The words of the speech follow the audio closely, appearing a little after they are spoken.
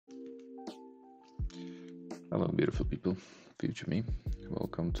Hello, beautiful people, future me.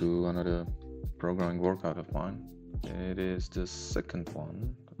 Welcome to another programming workout of mine. It is the second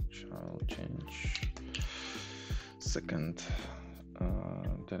one, which I'll change. Second,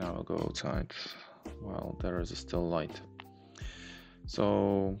 then I'll go outside while there is still light.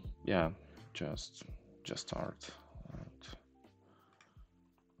 So yeah, just start.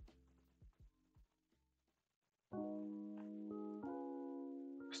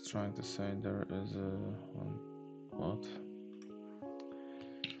 Just trying to say there is a what?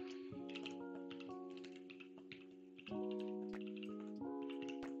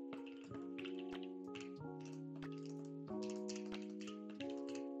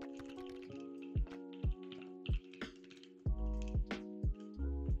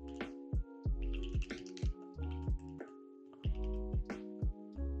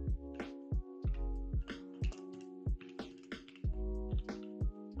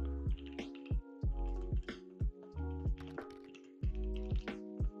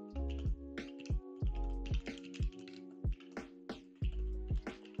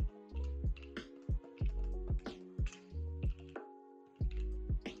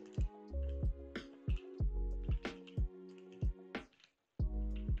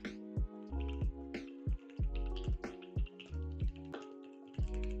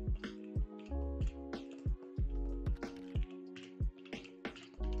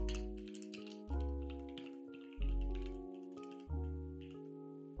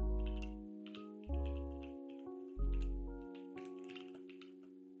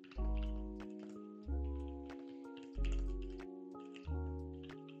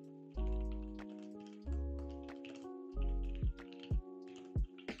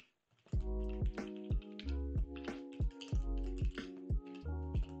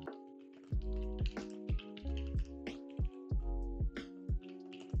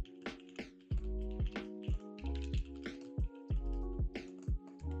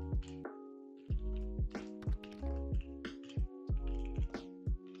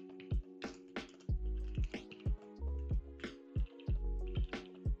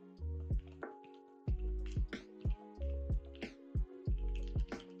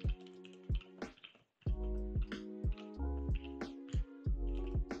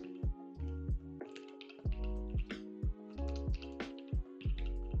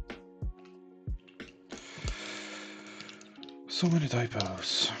 So many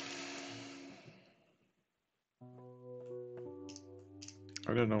typos.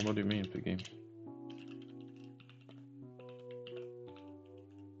 I don't know what you mean, Piggy.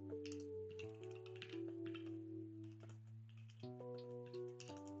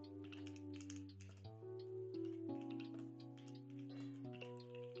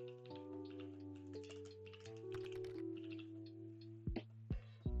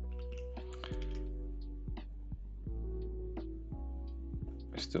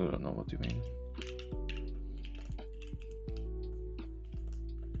 I still don't know what you mean.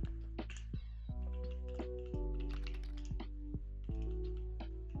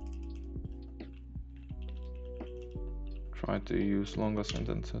 Try to use longer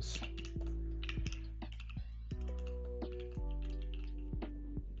sentences.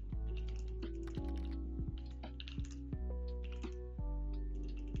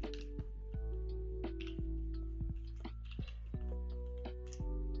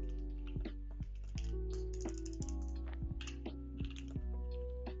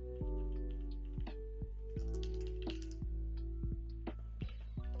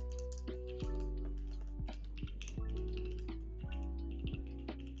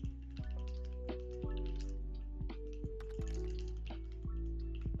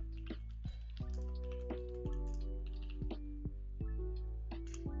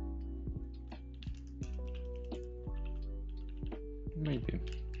 Maybe.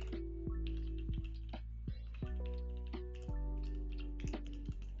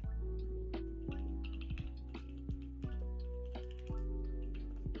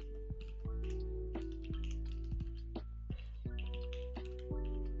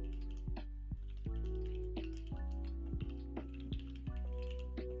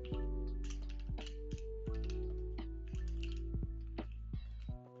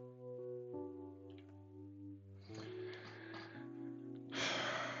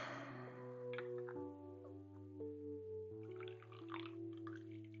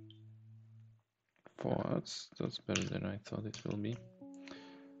 That's better than I thought it will be.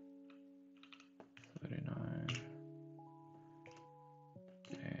 39.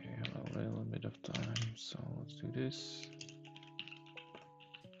 Okay, have a little bit of time, so let's do this.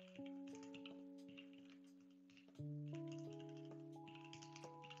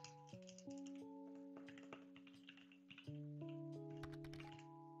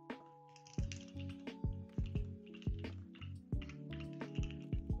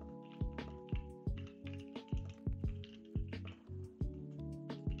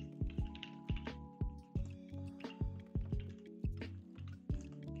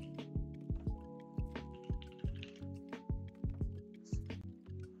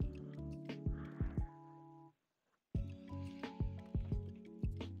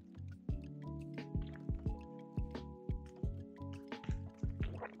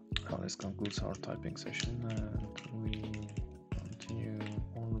 this concludes our typing session, and we continue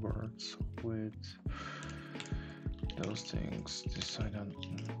onwards with those things. This I don't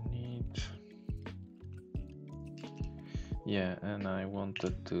need. Yeah, and I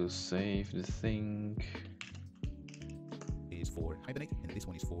wanted to save the thing. Is for Hibernate, and this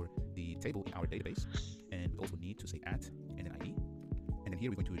one is for the table in our database. And we also need to say @ and then ID. And then here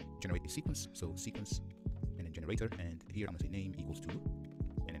we're going to generate a sequence. So sequence and then generator. And here I'm going to say name equals to,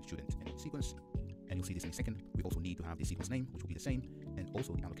 and then student and then sequence. And you'll see this in a second. We also need to have the sequence name, which will be the same, and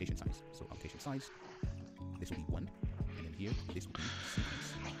also the allocation size. So allocation size, this will be 1. And then here, this will be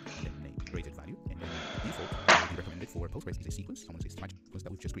sequence, and then name, rated value. And then default will be recommended for Postgres is a sequence. I'm going to say sequence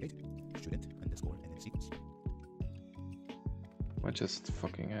that we've just created. Student underscore and then sequence. What just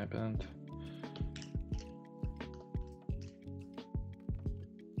fucking happened?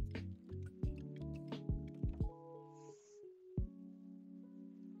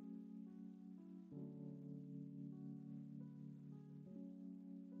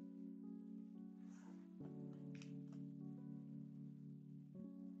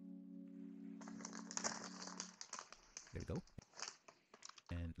 There we go.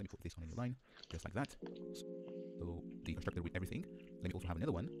 And let me put this on a new line, just like that. So the constructor with everything. Let me also have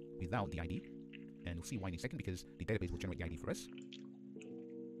another one without the ID. And we'll see why in a second, because the database will generate the ID for us.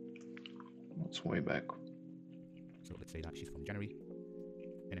 That's way back. So let's say that she's from January.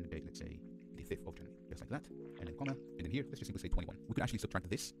 And then the date, let's say the 5th of January, just like that. And then comma. And then here, let's just simply say 21. We could actually subtract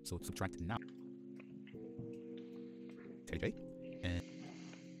this. So subtract now. TJ. And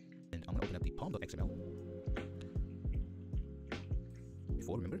I'm going to open up the pom.xml.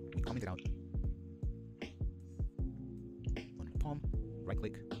 Before, remember, we commented out on POM, right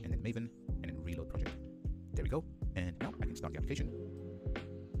click, and then Maven, and then reload project. There we go. And now I can start the application.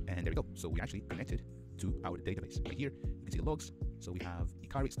 And there we go. So we actually connected to our database. Right here, you can see the logs. So we have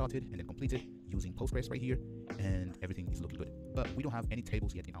Ikari started and then completed using Postgres right here, and everything is looking good. But we don't have any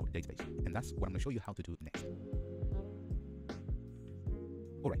tables yet in our database. And that's what I'm going to show you how to do next.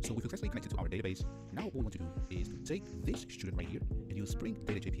 Alright, so we've successfully connected to our database. Now what we want to do is to take this student right here and use Spring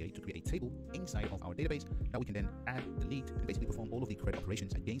Data JPA to create a table inside of our database that we can then add, delete, and basically perform all of the CRUD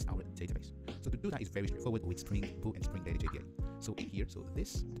operations against our database. So to do that is very straightforward with Spring Boot and Spring Data JPA. So in here, so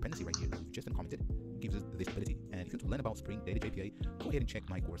this dependency right here that we've just uncommented gives us this ability. And if you want to learn about Spring Data JPA, go ahead and check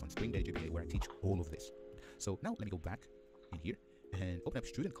my course on Spring Data JPA where I teach all of this. So now let me go back in here and open up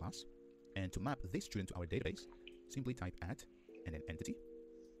student class. And to map this student to our database, simply type @ and then entity.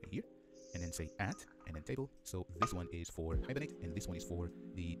 Here, and then say @ and then table. So this one is for Hibernate, and this one is for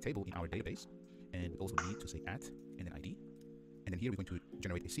the table in our database. And we also need to say @ and then ID. And then here we're going to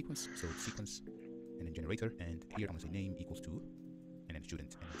generate a sequence. So sequence and then generator. And here I'm going to say name equals to, and then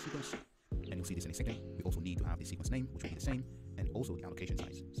student and then sequence. And you'll see this in a second. We also need to have the sequence name, which will be the same, and also the allocation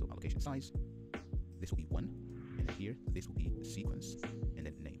size. So allocation size, this will be 1. And then here, this will be sequence and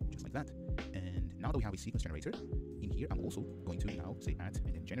then name, just like that. And now that we have a sequence generator, in here I'm also going to now say @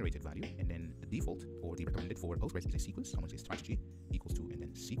 and then generated value, and then the default or the recommended for Postgres is a sequence. I'm going to say strategy equals to and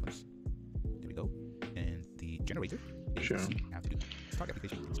then sequence. There we go. And the generator is sure. we have to do start the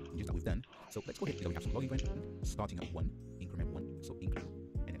application just that we've done. So let's go ahead. We have some login function starting at 1, increment 1, so increment,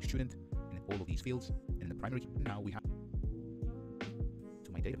 and then student, and then all of these fields, and the primary key. Now we have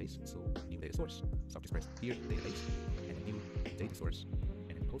to my database. So new data source, subject express here, database, and a new data source,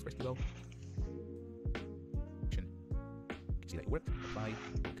 and then PostgreSQL. See that it worked, apply,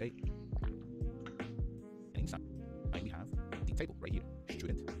 okay. And inside we have the table right here,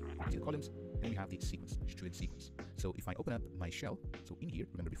 student, see the columns, and then we have the sequence, student sequence. So if I open up my shell, so in here,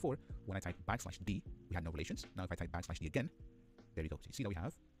 remember before, when I type \d, we had no relations. Now if I type \d again, there we go. So you see that we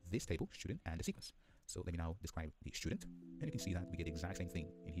have this table, student, and the sequence. So let me now describe the student, and you can see that we get the exact same thing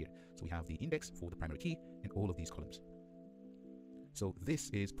in here. So we have the index for the primary key, and all of these columns. So this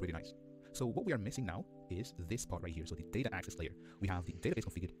is pretty nice. So what we are missing now is this part right here. So the data access layer. We have the database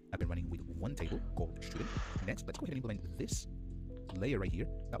configured up and running with one table called student. Next, let's go ahead and implement this layer right here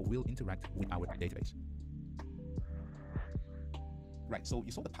that will interact with our database. Right, so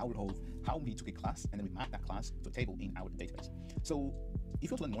you saw the power of how we took a class and then we mapped that class to a table in our database. So if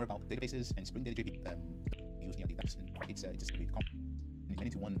you want to learn more about databases and Spring Data JPA, use the database, it's just really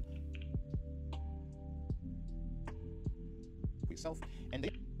into one for yourself. And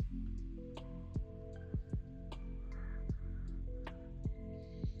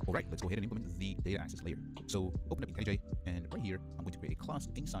Alright, let's go ahead and implement the data access layer. So open up IntelliJ, and right here, I'm going to create a class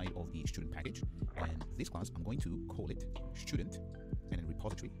inside of the student package. And this class, I'm going to call it student and then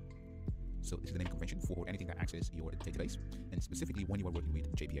repository. So this is the naming convention for anything that accesses your database, and specifically when you are working with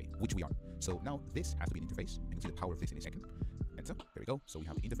JPA, which we are. So now this has to be an interface, and you'll see the power of this in a second. enter. There we go. So we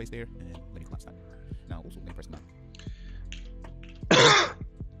have the interface there, and let me collapse that. Now also let me press that.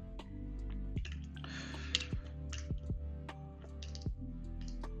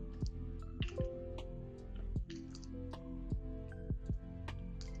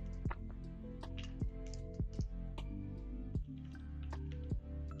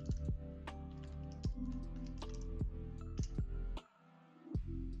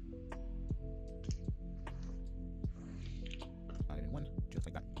 Just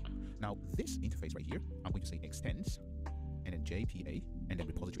like that. Now this interface right here, I'm going to say extends, and then JPA, and then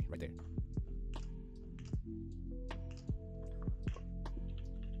repository right there.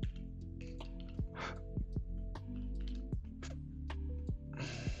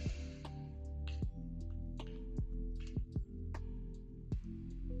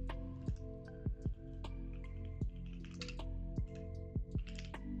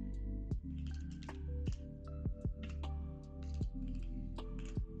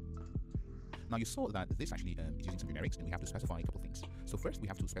 Now you saw that this actually is using some generics, and we have to specify a couple of things. So first we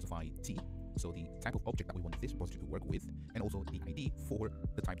have to specify T, so the type of object that we want this repository to work with, and also the ID for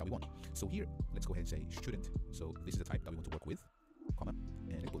the type that we want. So here, let's go ahead and say student. So this is the type that we want to work with, comma,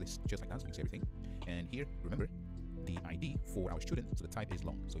 and let's put this just like that so we can see everything. And here, remember, the ID for our student, so the type is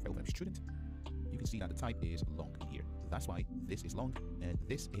long. So if I open up student, you can see that the type is long in here. That's why this is long, and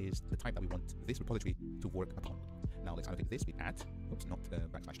this is the type that we want this repository to work upon. Now let's annotate this with @, oops, not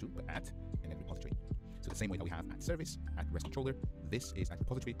 \2, but @ and then repository. So the same way that we have @service, @REST controller, this is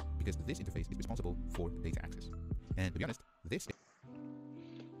 @repository, because this interface is responsible for data access. And to be honest, this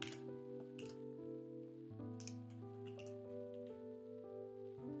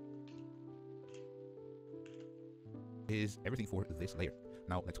is everything for this layer.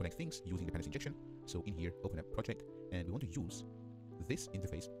 Now let's connect things using dependency injection. So in here, open up project, and we want to use this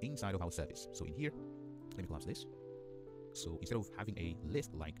interface inside of our service. So in here, let me collapse this. So instead of having a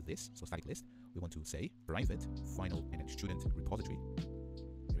list like this, so static list, we want to say private final and then student repository.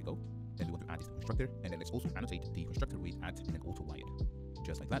 There we go. Then we want to add this to constructor, and then let's also annotate the constructor with @ and then auto wired,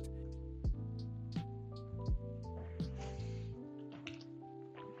 just like that.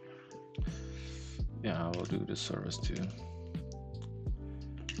 Yeah, I will do the service too.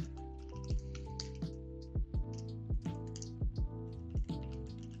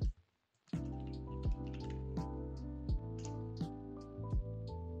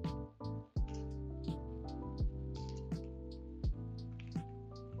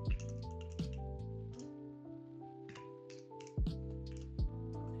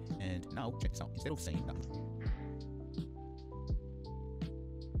 And now check this out. Instead of saying that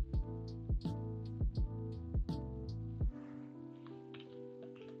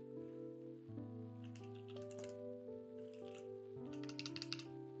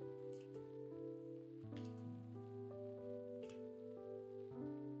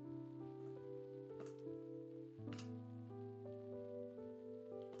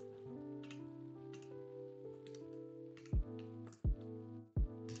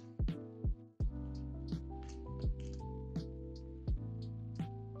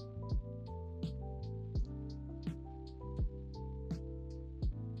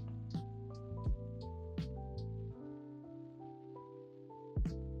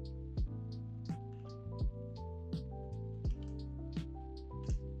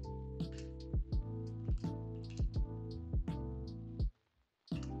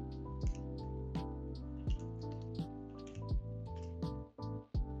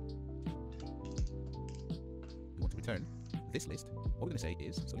return this list, what we're going to say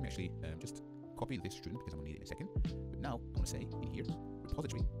is, so let me actually just copy this student because I'm going to need it in a second. But now I'm going to say in here,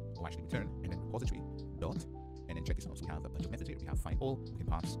 repository, or actually return, and then repository dot, and then check this out. So we have a bunch of methods here. We have find all, we can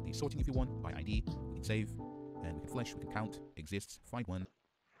pass the sorting if you want by ID, we can save, and we can flash, we can count, exists, find one.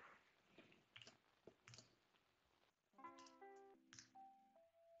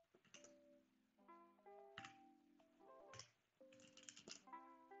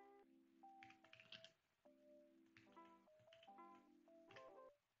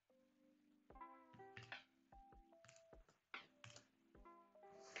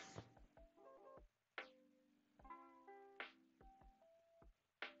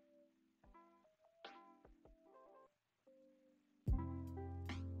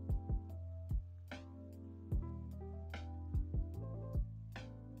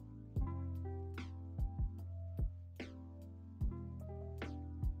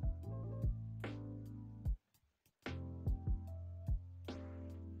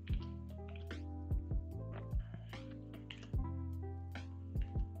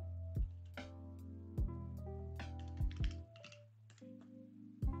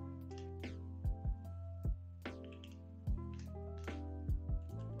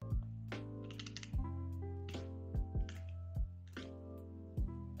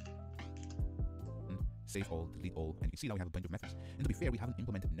 save all, delete all, and you see now we have a bunch of methods. And to be fair, we haven't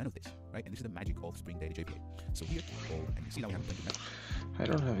implemented none of this, right? And this is the magic of Spring Data JPA. So here, all, and you see now we have a bunch of methods. I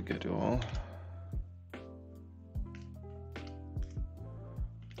don't have a get all.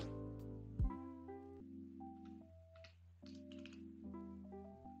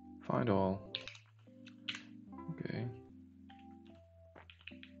 Find all. Okay.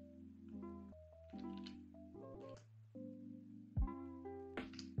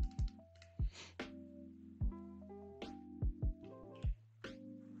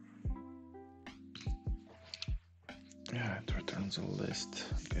 Yeah, it returns a list.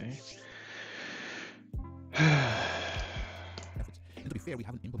 Okay. Methods. And to be fair, we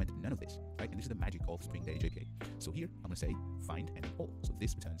haven't implemented none of this, right? And this is the magic of Spring Data JPA. So here, I'm going to say find and all. So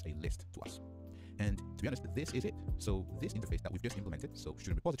this returns a list to us. And to be honest, this is it. So this interface that we've just implemented, so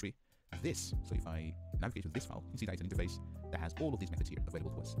student repository, this, so if I navigate to this file, you can see that it's an interface that has all of these methods here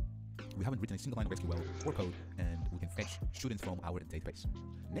available to us. We haven't written a single line of SQL or code, and we can fetch students from our database.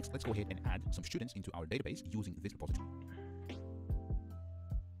 Next, let's go ahead and add some students into our database using this repository.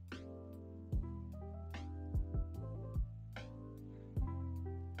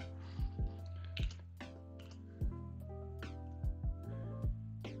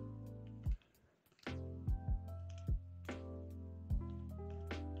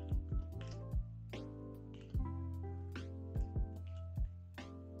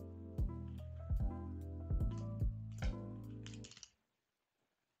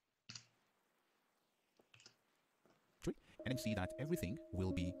 And you see that everything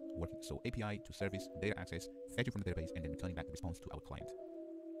will be working. So API to service, data access, fetching from the database, and then returning back the response to our client.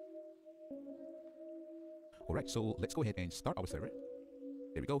 All right, so let's go ahead and start our server.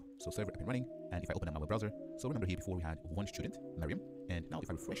 There we go. So server up and running. And if I open up my web browser, so remember here before we had one student, Mariam, and now if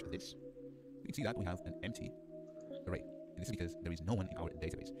I refresh this, you can see that we have an empty array. And this is because there is no one in our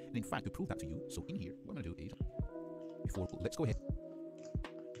database. And in fact, to prove that to you, so in here, what I'm going to do is, let's go ahead.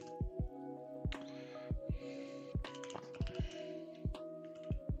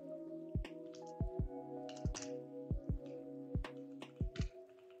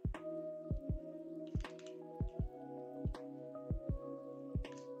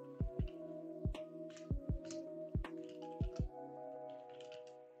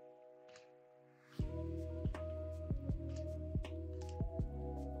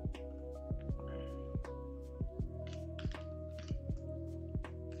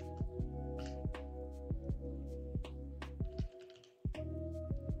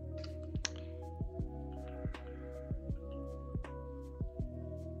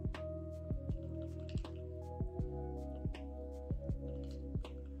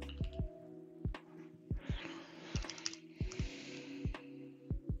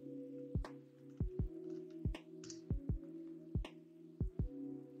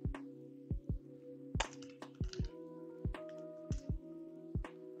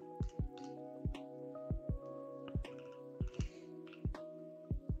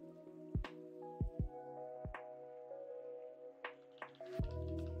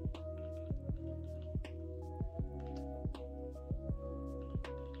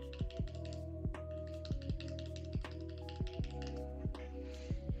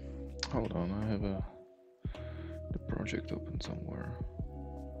 Hold on, I have the project open somewhere.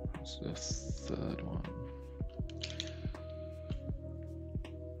 It's the third one.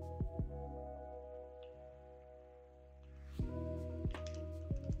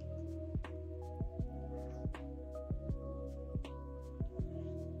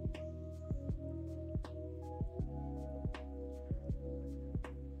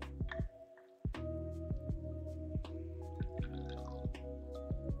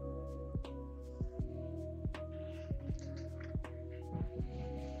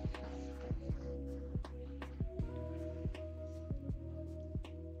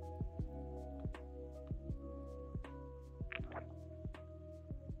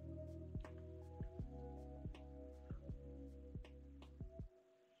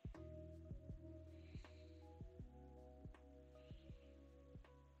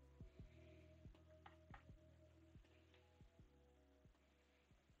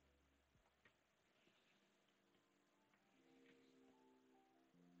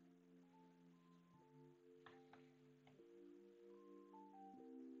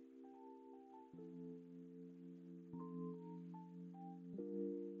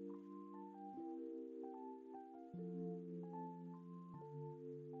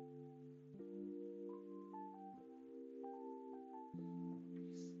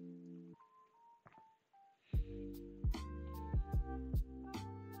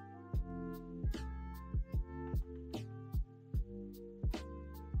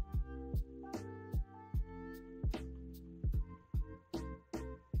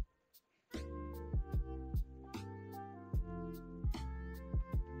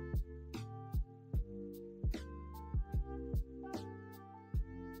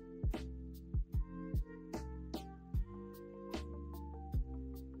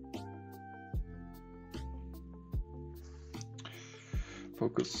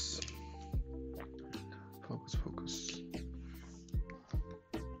 focus. Focus, focus.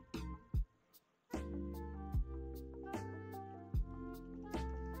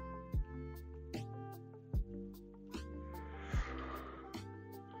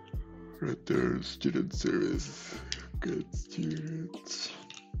 Right there, student service. Good students.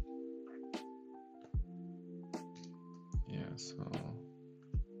 Yeah, so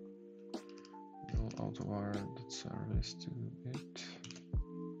we'll auto-wire that service to it.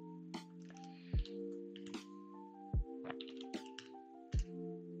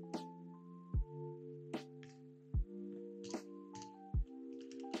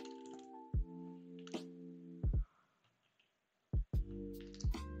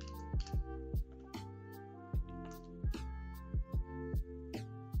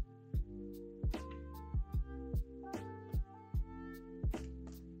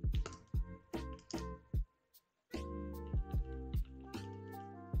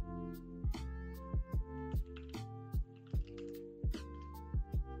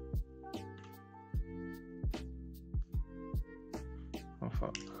 Oh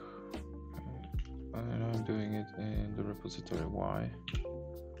fuck. And I'm doing it in the repository Y.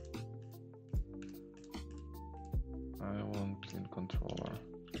 I want in controller.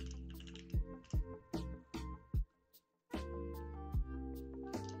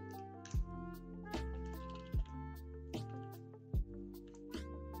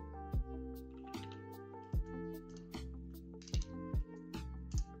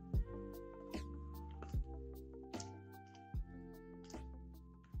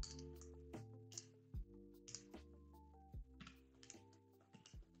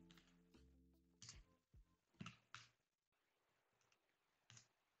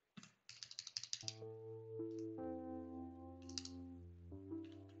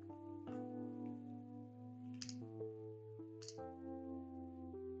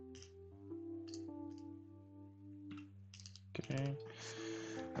 Okay,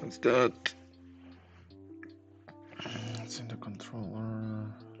 that's that. It's in the controller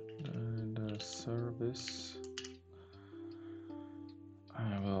and the service.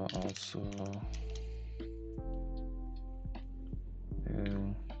 I will also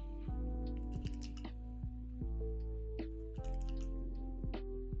do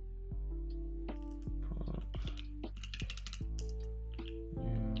put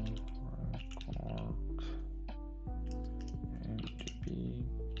new record MDB.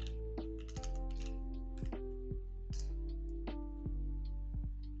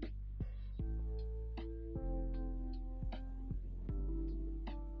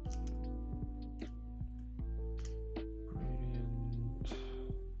 Gradient.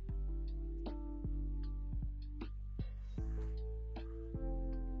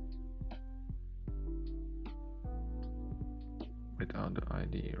 Without the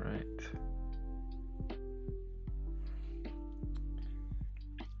ID, right?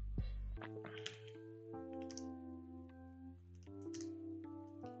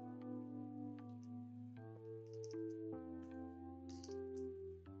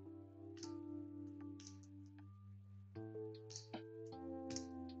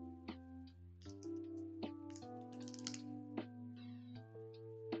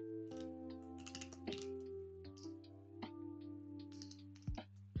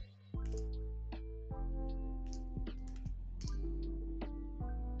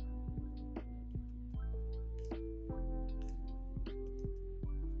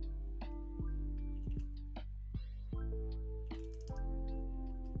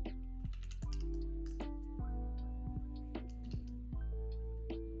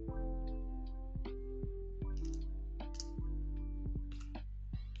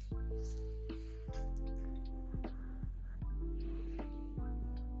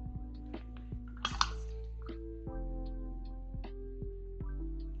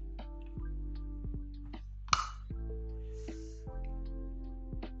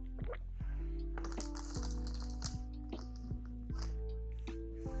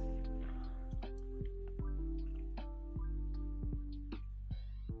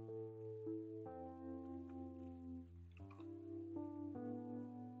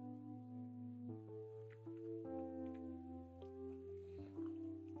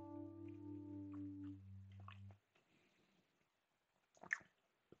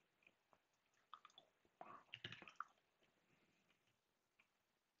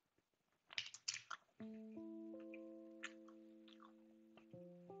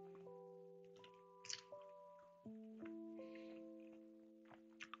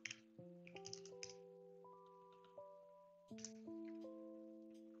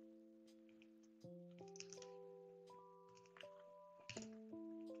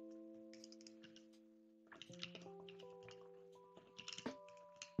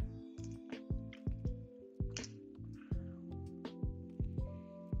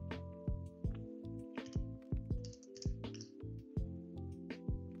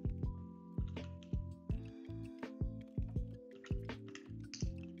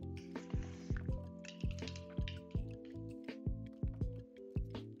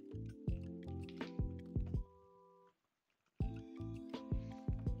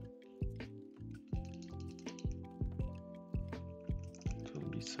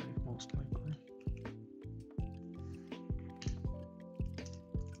 most likely.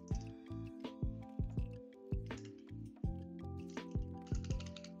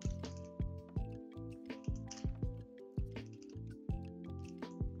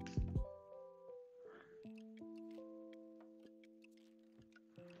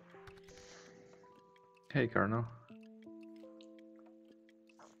 Hey, Carno.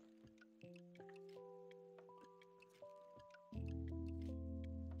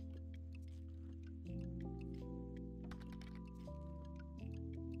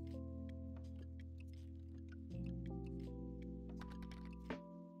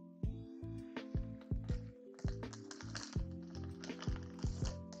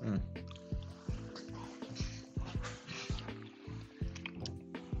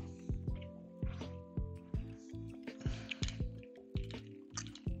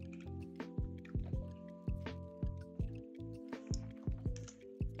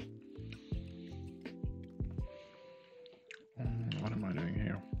 What am I doing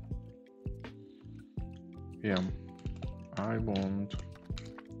here? Yeah, I want.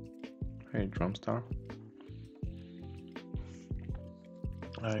 Hey, Drumstar.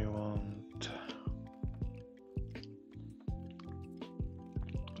 I want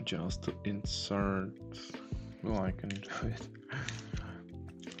just to insert. Well, I can do it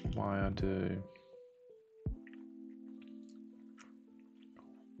via the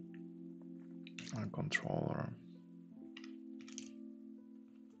controller.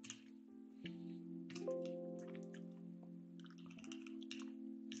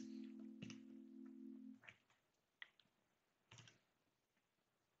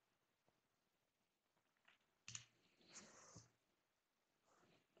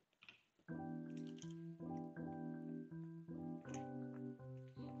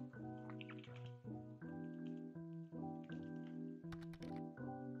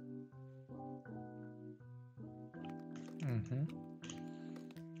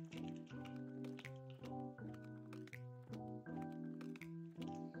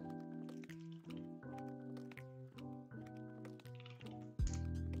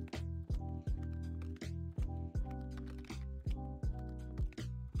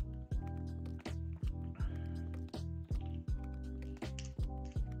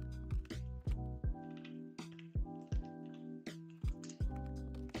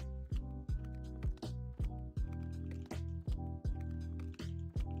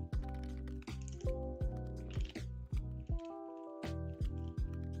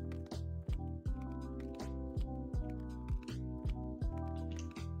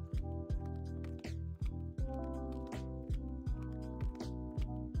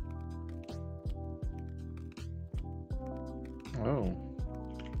 Oh,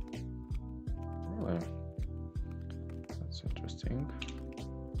 really? That's interesting.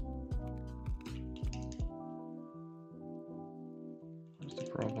 What's the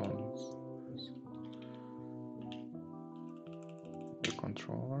problem? The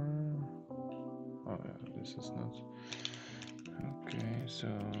controller? Oh yeah, this is not. Okay, so.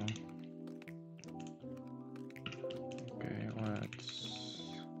 Okay,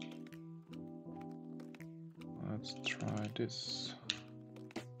 let's try this.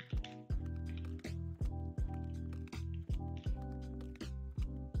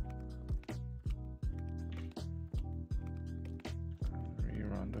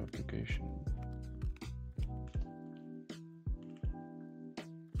 Rerun the application.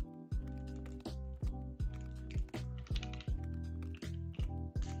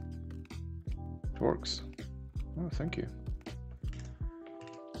 It works. Oh, thank you.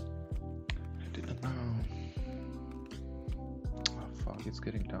 I didn't know. Oh fuck, it's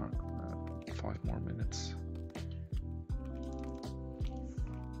getting dark. 5 more minutes.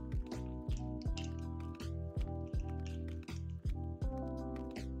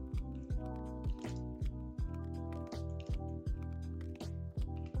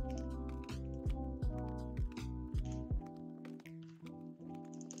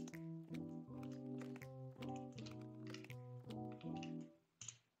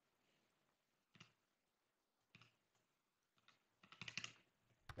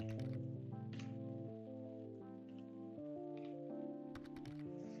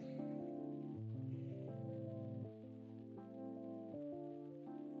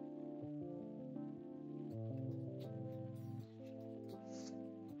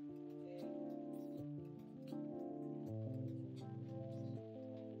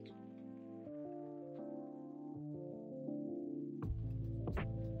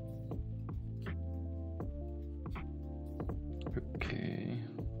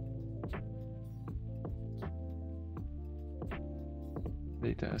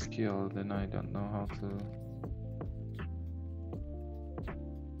 the SQL, then I don't know how to.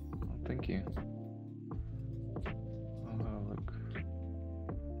 Oh, thank you. I'll have a look.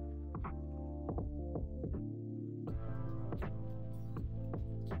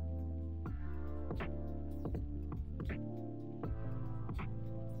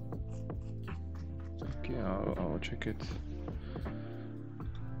 Okay, I'll check it.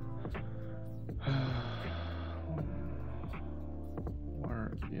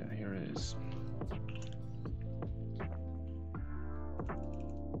 Where? Yeah, here it is.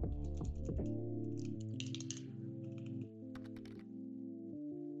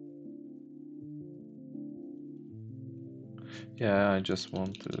 Yeah, I just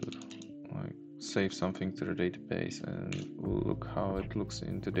want to like save something to the database and look how it looks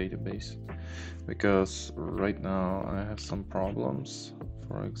in the database, because right now I have some problems.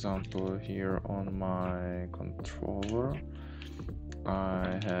 For example, here on my controller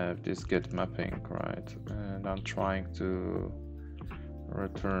I have this get mapping, right, and I'm trying to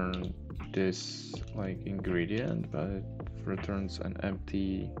return this like ingredient, but it returns an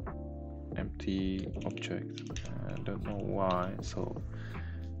empty object. I don't know why, so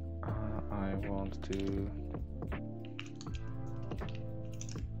I want to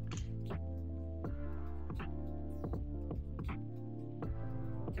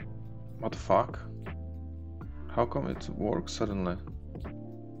what the fuck? How come it works suddenly?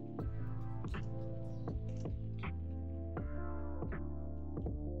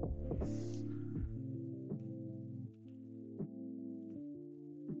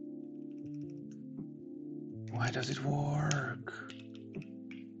 Why does it work?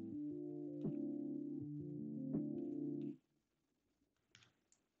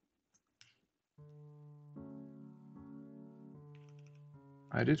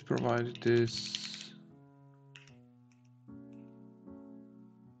 I did provide this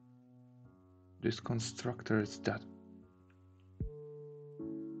constructor is that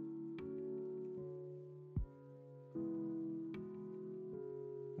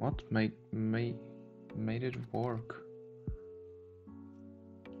what made it work?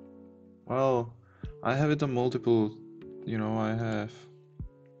 Well, I have it on multiple, you know, I have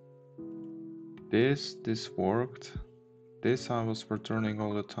this worked, this I was returning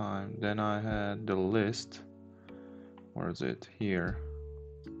all the time, then I had the list, where is it? Here.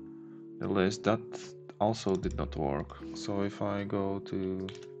 The list, that also did not work. So if I go to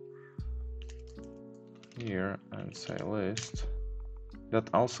here and say list, that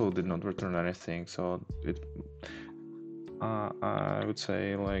also did not return anything. So it I would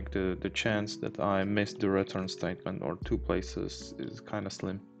say like the chance that I missed the return statement or two places is kind of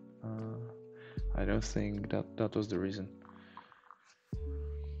slim. I don't think that was the reason.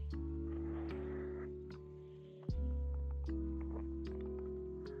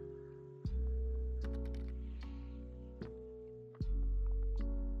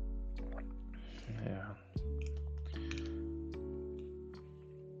 Yeah.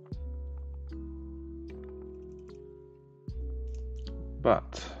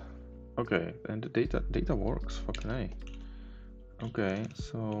 But okay, and the data works. Fucking A. Okay,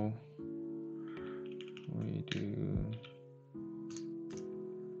 so we do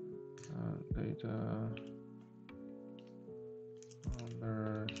data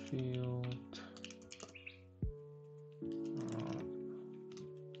under field.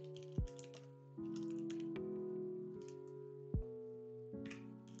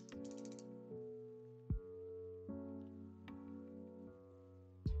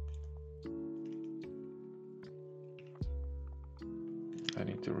 I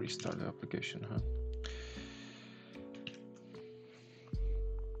need to restart the application, huh?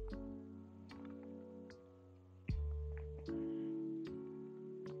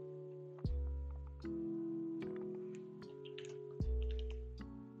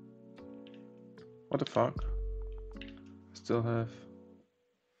 What the fuck? Still have.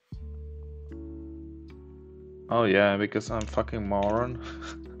 Oh yeah, because I'm fucking moron.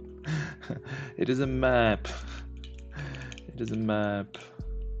 It is a map. It is a map.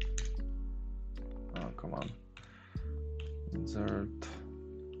 Oh, come on. Insert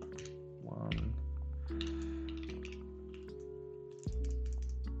one.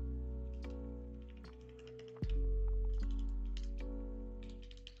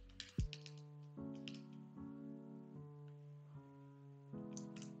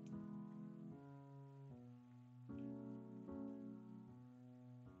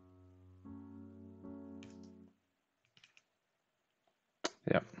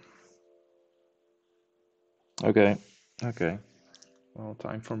 Yeah. Okay. Okay. Well,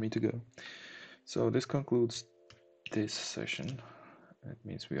 time for me to go. So this concludes this session, That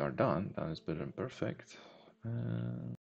means we are done. Done is better than perfect.